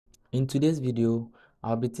In today's video,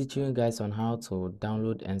 I'll be teaching you guys on how to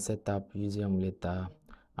download and set up Yuzu Emulator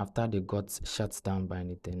after they got shut down by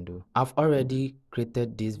Nintendo. I've already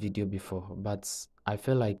created this video before, but I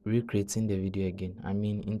feel like recreating the video again.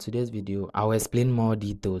 In today's video, I'll explain more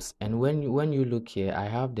details. And when you look here, I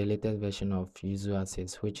have the latest version of Yuzu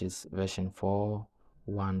Access, which is version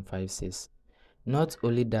 4.156. Not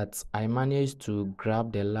only that, I managed to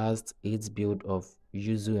grab the last 8 build of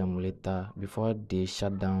Yuzu Emulator before they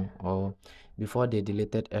shut down or before they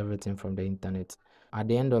deleted everything from the internet. At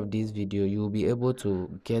the end of this video, you will be able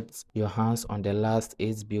to get your hands on the last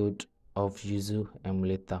 8 build of Yuzu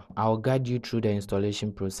Emulator. I'll guide you through the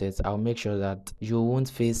installation process. I'll make sure that you won't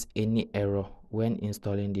face any error when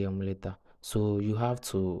installing the emulator. So you have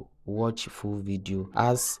to watch full video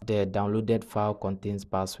as the downloaded file contains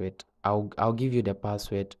password. I'll give you the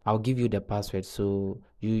password. So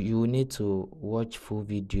you need to watch full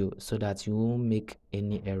video so that you won't make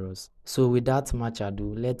any errors. So without much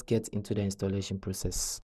ado, let's get into the installation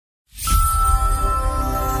process.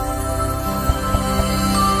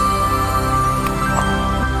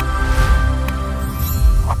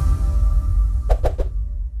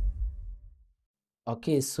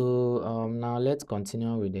 Okay, so now let's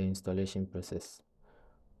continue with the installation process.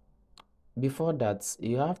 Before that,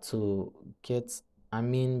 you have to get,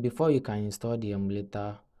 before you can install the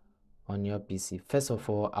emulator on your PC, first of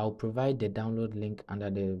all, I'll provide the download link under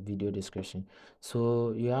the video description.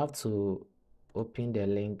 So you have to open the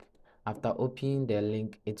link. After opening the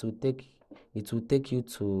link, it will take you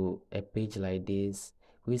to a page like this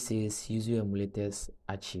which says Yuzu Emulators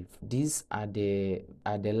Archive. These are the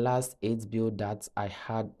last 8 build that I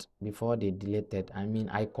had before they deleted.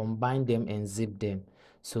 I combined them and zipped them.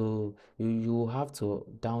 So you have to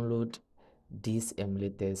download these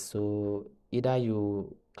emulators. So either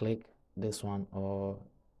you click this one or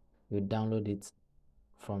you download it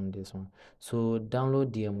from this one. So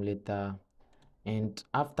download the emulator, and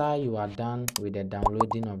after you are done with the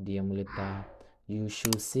downloading of the emulator, you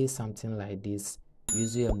should see something like this: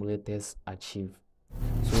 Yuzu Emulators Archive.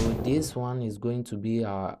 So this one is going to be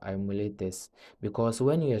our emulators, because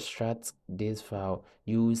when you extract this file,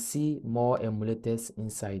 you will see more emulators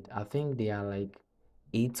inside. I think they are like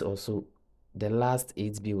 8 or so, the last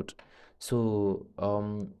 8 build. So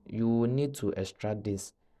you will need to extract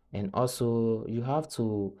this, and also you have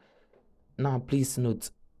to, now please note,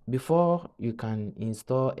 before you can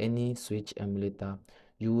install any switch emulator,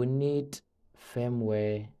 you will need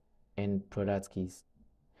firmware and product keys.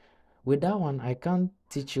 With that one, I can't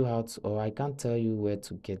teach you how to, or I can't tell you where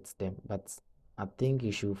to get them, but I think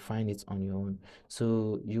you should find it on your own.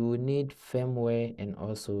 So you will need firmware and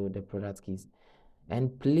also the product keys.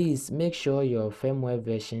 And please make sure your firmware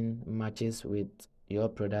version matches with your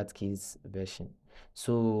product keys version.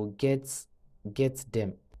 So get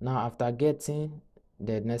them. Now, after getting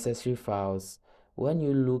the necessary files, when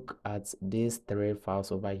you look at these 3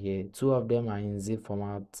 files over here, 2 of them are in zip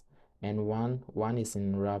format and one is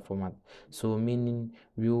in RAW format. So meaning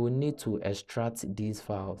we will need to extract these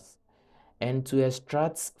files. And to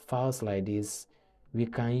extract files like this, we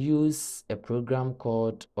can use a program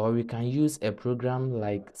called, or we can use a program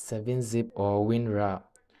like 7-zip or WinRAR.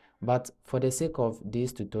 But for the sake of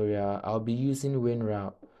this tutorial, I'll be using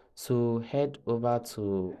WinRAR. So head over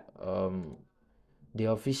to the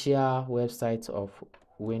official website of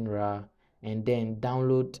WinRAR and then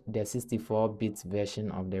download the 64-bit version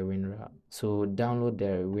of the WinRAR. So download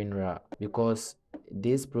the WinRAR because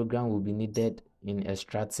this program will be needed in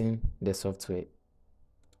extracting the software.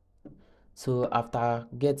 So after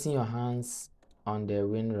getting your hands on the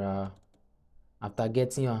WinRAR,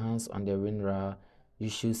 you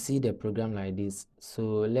should see the program like this.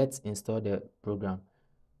 So let's install the program.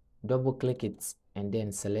 Double click it and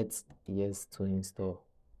then select yes to install.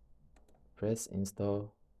 Press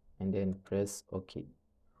install and then press OK.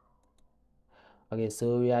 Okay,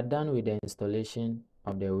 so we are done with the installation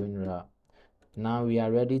of the WinRAR. Now we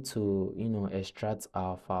are ready to extract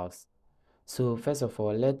our files. So first of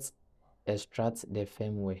all, let's extract the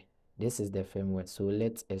firmware. This is the firmware, so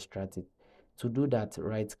let's extract it. To do that,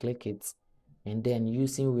 right click it and then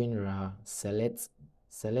using WinRAR, select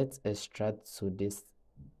extract to this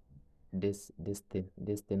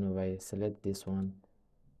thing over here. Select this one.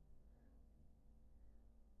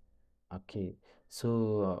 Okay,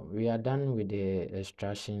 so we are done with the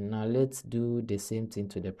extraction. Now let's do the same thing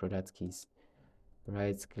to the product keys.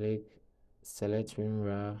 Right click, select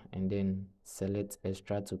WinRAR and then select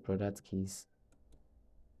extract to product keys.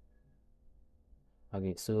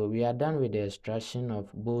 Okay, so we are done with the extraction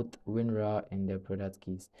of both WinRAR and the product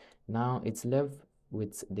keys. Now it's left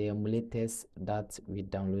with the emulators that we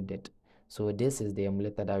downloaded. So this is the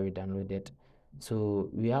emulator that we downloaded. So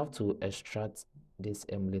we have to extract this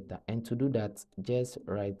emulator, and to do that, just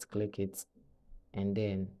right click it and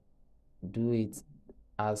then do it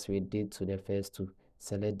as we did to the first two.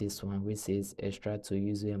 Select this one which says extract to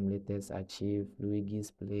Yuzu emulators achieve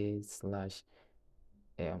Luigi's play slash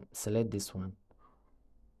select this one.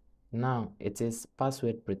 Now it is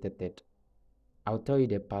password protected. I'll tell you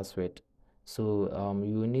the password. So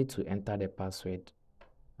you will need to enter the password.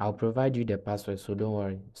 I'll provide you the password, so don't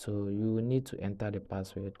worry. So you will need to enter the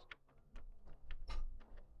password.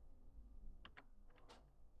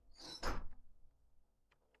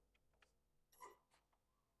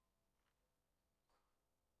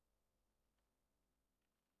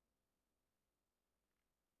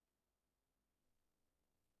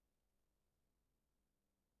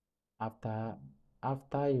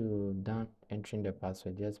 After you're done entering the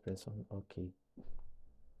password, just press on OK.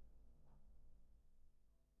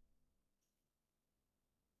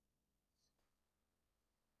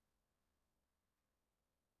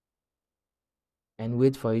 And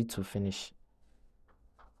wait for it to finish.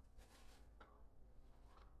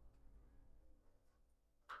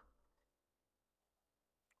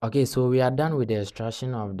 Okay, so we are done with the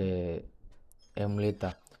extraction of the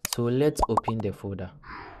emulator. So let's open the folder.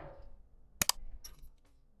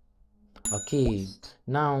 Okay,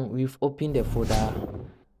 now we've opened the folder.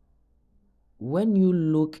 When you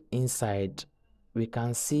look inside, we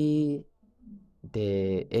can see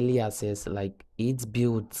the early access, like 8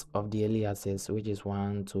 builds of the early access, which is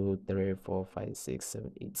 1 2 3 4 5 6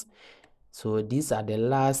 7 8. So these are the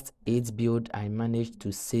last 8 build I managed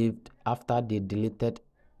to save after they deleted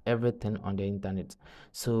everything on the internet.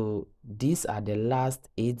 So these are the last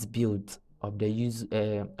 8 builds of the Yuzu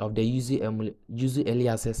early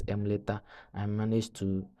access emulator I managed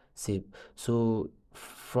to save. So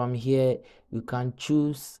from here you can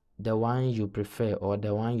choose the one you prefer or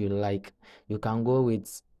the one you like. You can go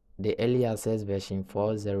with the early access version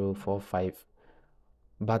 4045,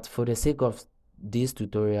 but for the sake of this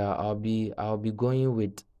tutorial, I'll be going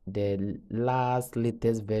with the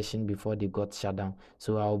latest version before they got shut down.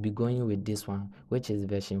 So I'll be going with this one, which is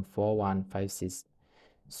version 4156.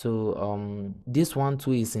 So this one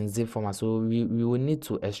too is in zip format, so we will need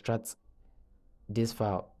to extract this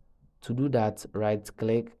file. To do that, right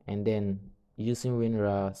click and then using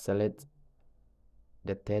WinRAR, select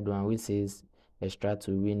the third one which says extract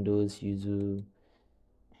to Windows Yuzu.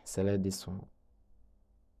 Select this one.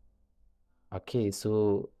 Okay,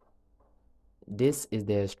 so this is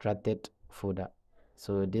the extracted folder.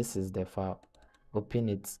 So this is the file. Open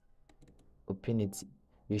it.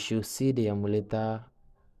 You should see the emulator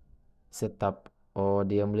setup or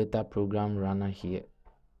the emulator program runner here.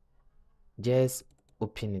 Just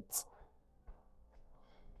open it.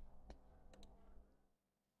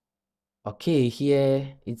 Okay,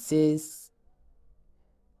 here it says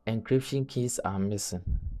encryption keys are missing.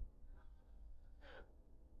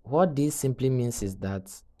 What this simply means is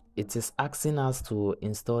that it is asking us to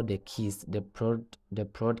install the keys, the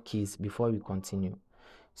prod keys before we continue.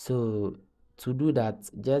 So to do that,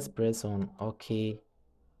 just press on OK.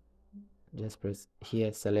 Just press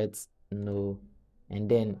here, select no, and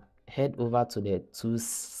then head over to the tools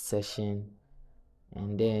session,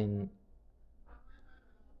 and then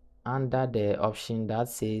under the option that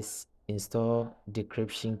says install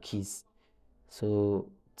decryption keys, so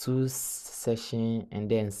tools session, and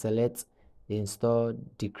then select install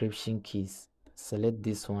decryption keys. Select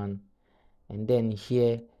this one, and then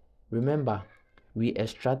here, remember we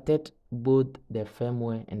extracted both the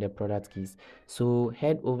firmware and the product keys, so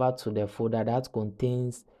head over to the folder that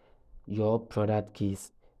contains your product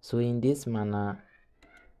keys. So in this manner,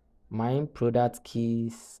 my product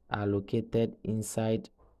keys are located inside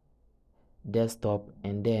desktop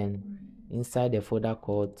and then inside the folder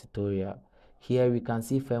called tutorial. Here we can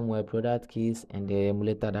see firmware, product keys, and the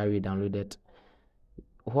emulator that we downloaded.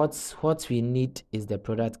 What we need is the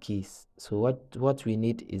product keys. So what we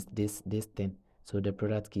need is this thing. So the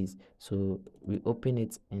product keys. So we open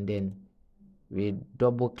it and then we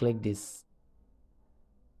double click this.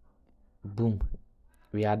 Boom,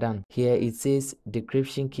 we are done. Here it says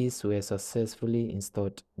decryption keys were successfully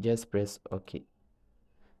installed. Just press OK.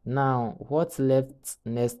 Now what's left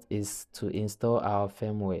next is to install our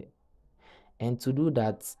firmware, and to do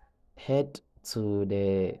that, head to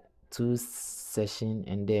the tools session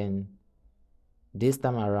and then this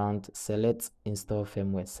time around select install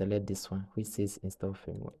firmware. Select this one which says install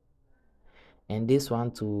firmware, and this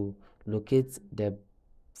one to locate the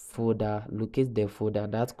folder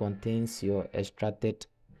that contains your extracted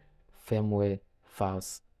firmware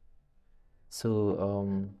files.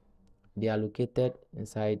 So they are located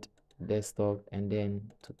inside desktop, and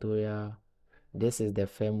then tutorial. This is the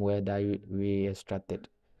firmware that we extracted.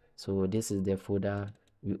 So this is the folder.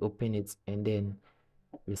 We open it, and then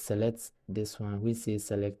we select this one. We say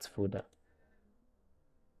select folder.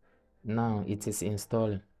 Now it is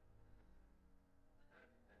installing.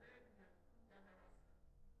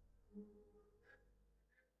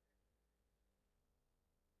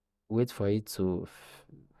 Wait for it to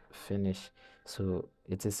finish. So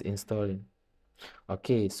it is installing.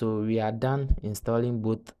 Okay, so we are done installing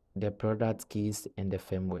both the product keys and the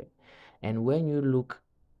firmware. And when you look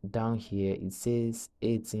down here, it says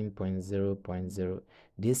 18.0.0.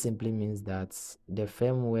 This simply means that the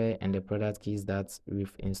firmware and the product keys that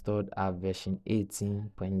we've installed are version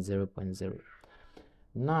 18.0.0.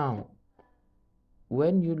 Now,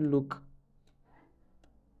 when you look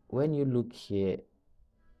here,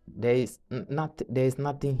 there is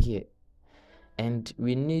nothing here, and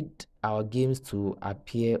we need our games to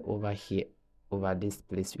appear over here, over this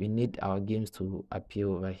place. We need our games to appear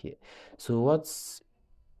over here. So what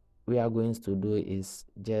we are going to do is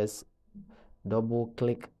just double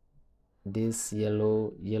click this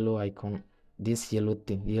yellow icon, this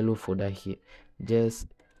yellow folder here. Just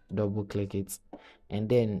double click it, and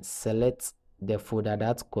then select the folder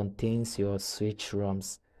that contains your switch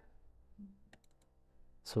ROMs.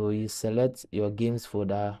 So you select your games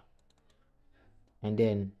folder, and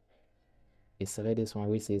then you select this one.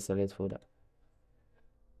 We say select folder.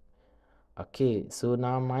 Okay, so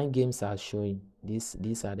now my games are showing.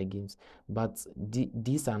 These are the games, but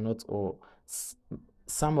these are not all.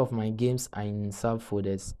 Some of my games are in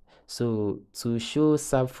subfolders. So to show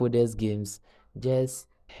subfolders games, just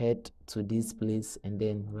head to this place and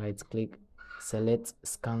then right click, select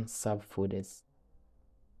scan subfolders.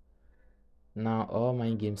 Now all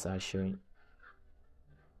my games are showing.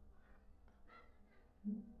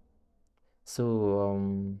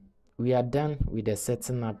 So we are done with the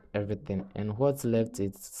setting up everything, and what's left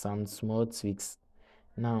is some small tweaks.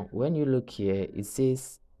 Now when you look here, it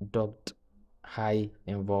says docked, high,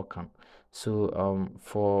 and Vulkan. So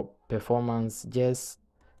for performance, just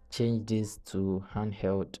change this to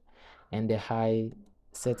handheld, and the high,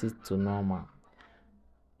 set it to normal.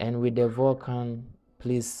 And with the Vulkan,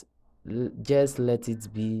 please just let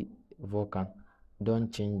it be Vulkan.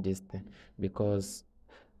 Don't change this thing, because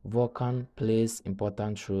Vulkan plays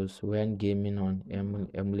important roles when gaming on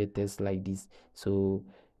emulators like this. So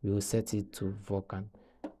we will set it to Vulkan,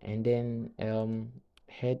 and then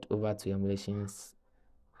head over to emulations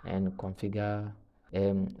and configure.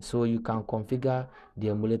 So you can configure the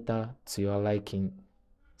emulator to your liking.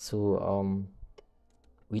 So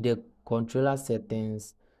with the controller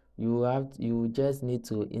settings, you just need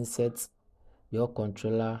to insert your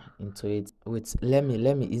controller into it. Wait, let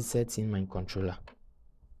me insert in my controller.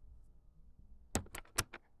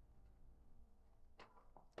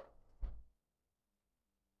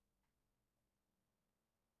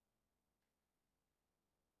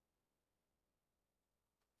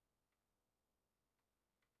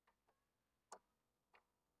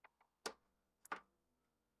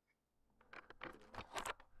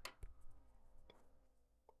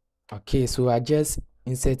 Okay, so I just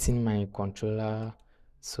inserting my controller.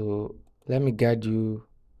 So let me guide you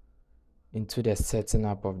into the setting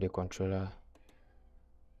up of the controller.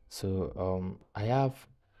 So I have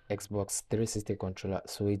Xbox 360 controller,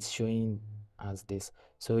 so it's showing as this.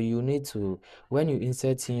 So you need to, when you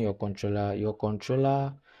insert in your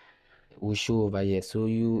controller will show over here. So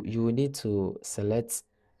you need to select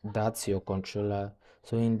that's your controller.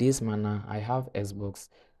 So in this manner, I have Xbox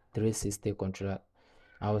 360 controller.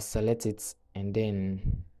 I will select it, and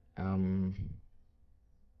then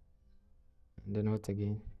what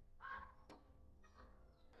again.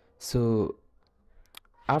 So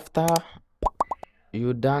after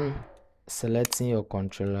you done selecting your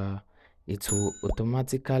controller, it will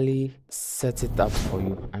automatically set it up for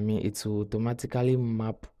you. I mean, it will automatically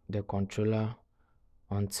map the controller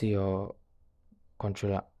onto your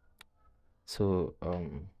controller. So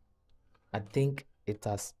I think it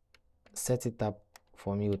has set it up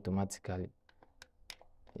for me automatically.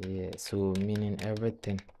 Yeah, so meaning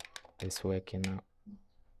everything is working now.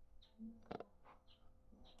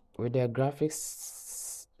 With the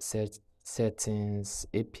graphics settings,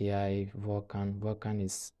 API, Vulkan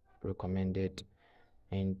is recommended,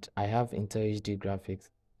 and I have Intel HD graphics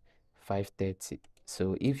 530.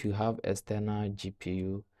 So if you have external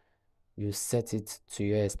GPU, you set it to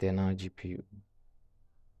your external GPU.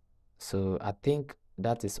 So I think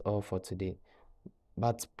that is all for today.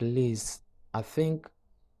 But please, I think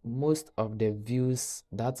most of the views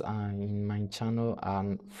that are in my channel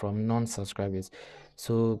are from non-subscribers.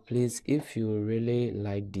 So please, if you really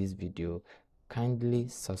like this video, kindly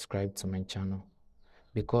subscribe to my channel,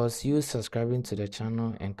 because you subscribing to the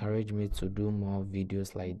channel encourage me to do more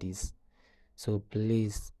videos like this. So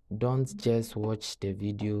please don't just watch the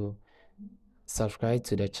video, subscribe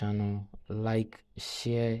to the channel, like,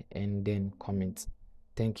 share, and then comment.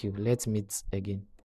 Thank you. Let's meet again.